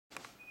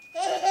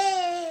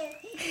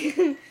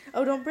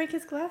Oh, don't break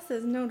his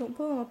glasses. No, don't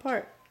pull them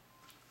apart.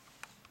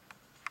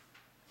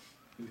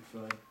 It'll be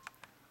fun.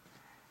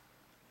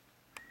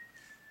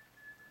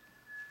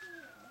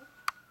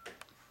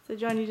 So,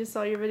 John, you just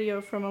saw your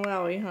video from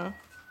Malawi, huh?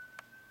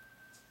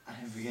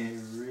 I'm beginning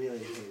to really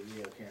hate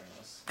video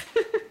cameras.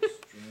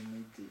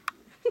 Extremely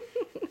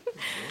deeply.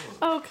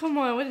 Oh, come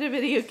on. What did a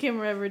video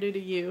camera ever do to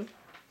you?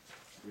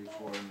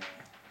 Record me.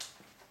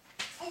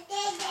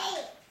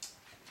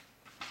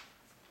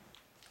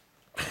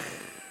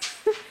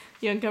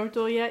 You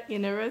uncomfortable yet? You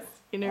nervous?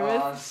 You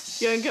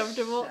nervous? You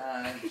uncomfortable?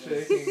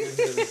 Shaking in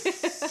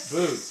his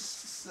boots.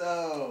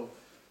 So,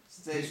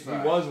 stage He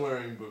 5. was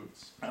wearing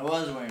boots. I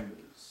was wearing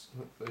boots.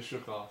 They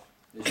shook off.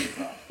 They shook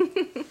off.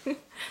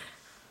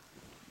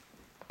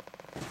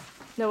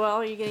 Noelle,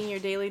 are you getting your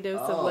daily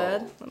dose of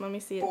lead? Let me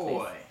see it,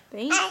 boy.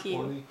 please. Thank you.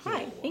 20 Hi.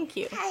 kilowatt. Thank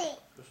you. Hi.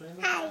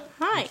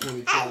 Hi.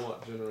 20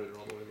 kilowatt generator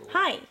all the way to the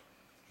Hi.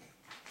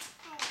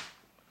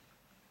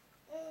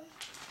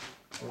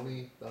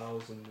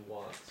 20,000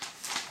 watts.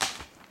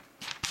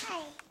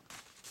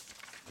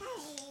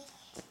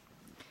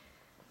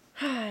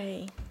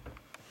 Hi.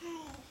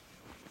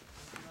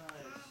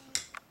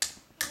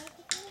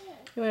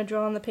 You want to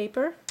draw on the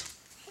paper?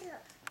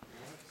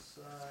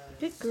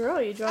 Good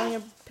girl. You drawing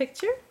a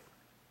picture?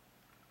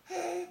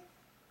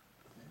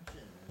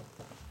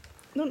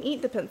 Don't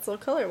eat the pencil.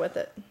 Color with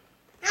it.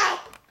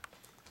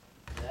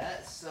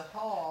 That's the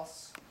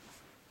horse.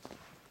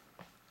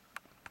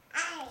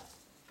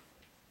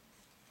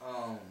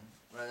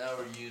 Right now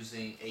we're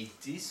using a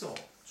diesel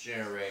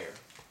generator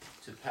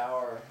to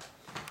power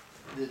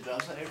the drum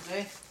set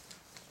every day.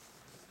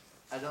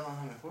 I don't know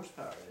how many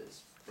horsepower it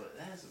is, but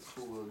that is a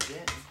cool little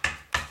gen.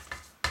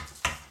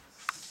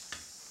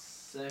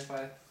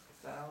 75,000,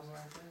 I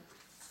think.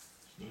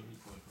 Yeah,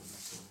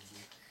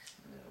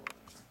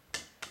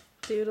 whatever.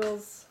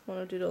 Doodles. One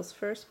of Doodles'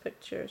 first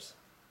pictures.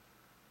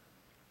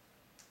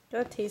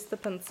 Gotta taste the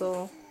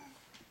pencil.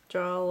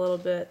 Draw a little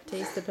bit.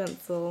 Taste the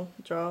pencil.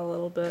 Draw a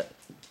little bit.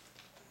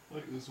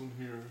 Like this one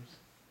here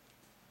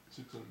is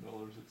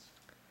 $600. It's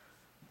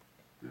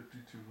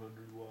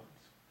 5,200 watts.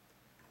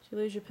 Did you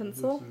lose your And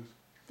pencil? this is,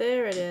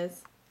 There it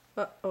is.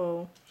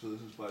 Uh-oh. so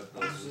this is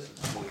 5,000. This is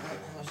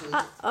 20,000.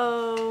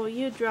 Uh-oh,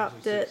 you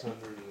dropped This it. is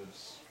 600 and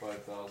it's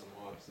 5,000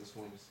 watts. This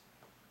one's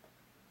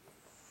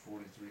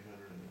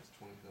 4,300 and it's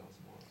 20,000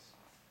 watts.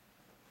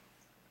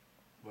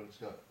 But it's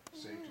got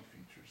safety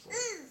features like,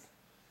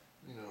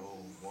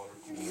 water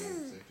cooling,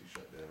 safety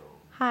shutdown.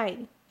 Hi.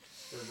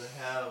 Does it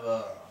have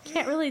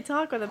Can't really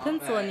talk with a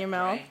pencil in your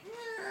mouth.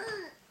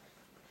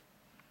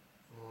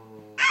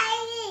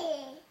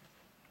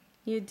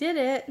 You did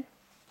it.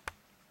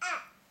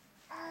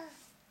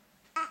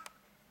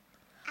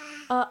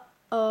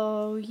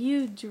 Uh-oh,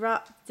 you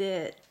dropped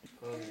it.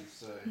 I didn't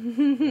say.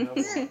 They have one up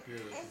here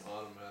that's an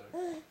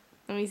automatic.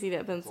 Let me see that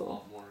It's a pencil.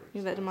 lot more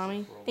Give that to expensive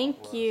mommy. for a lot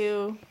Thank less.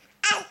 you.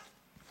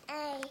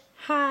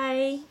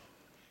 Hi.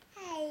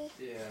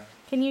 Yeah.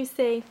 Can you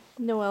say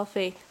Noelle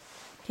Faith?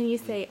 Can you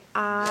say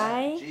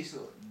I?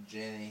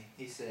 Jenny,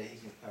 he said he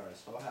can power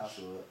his whole house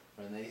with it,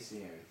 from AC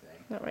and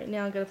everything. Not right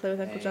now. I'm gonna play with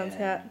Uncle John's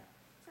hat.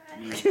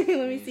 Let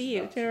Let me see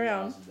you. Turn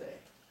around.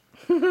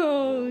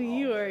 Oh,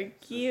 you are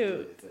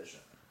cute. Yeah.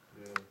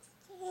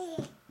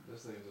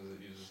 This thing says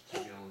it uses 2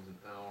 gallons an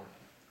hour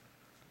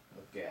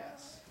Of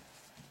gas.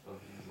 of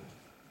diesel.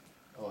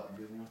 Oh, that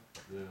big one?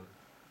 Yeah.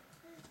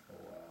 Oh,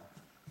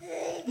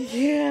 wow.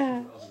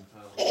 Yeah.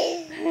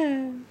 2,000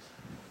 pounds.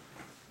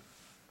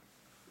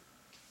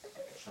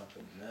 Chunk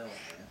of metal,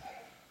 man.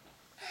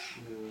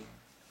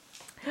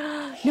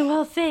 Yeah.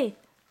 Noelle Faith.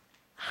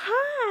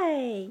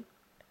 Hi.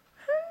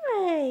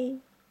 Hi.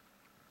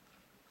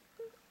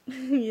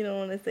 You don't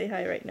want to say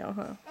hi right now,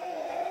 huh?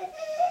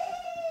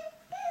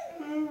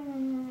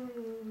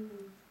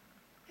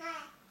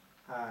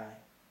 Hi.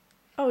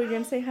 Oh, you're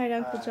gonna say hi to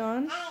Uncle Hi.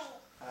 John?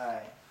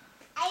 Hi.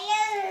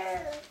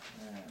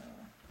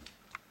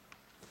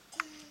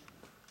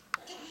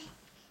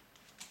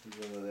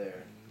 He's over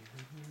there.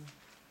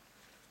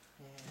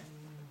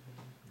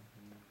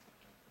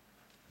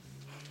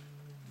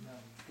 No.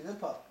 Get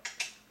up, pup.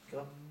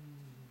 Go.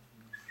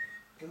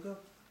 Go, go.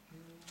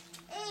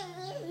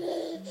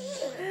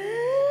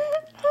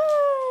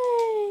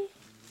 Hi.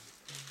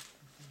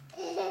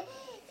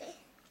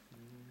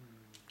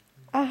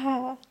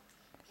 Aha.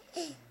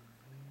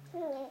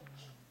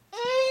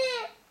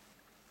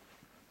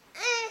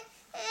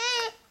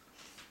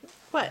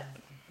 What?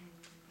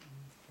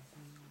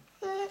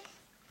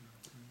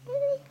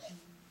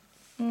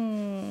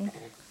 You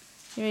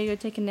ready to go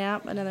take a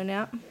nap? Another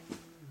nap?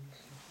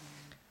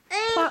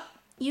 Plop.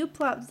 You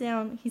plop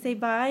down. You say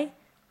bye.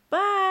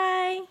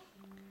 Bye.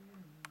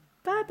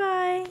 Bye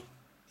bye.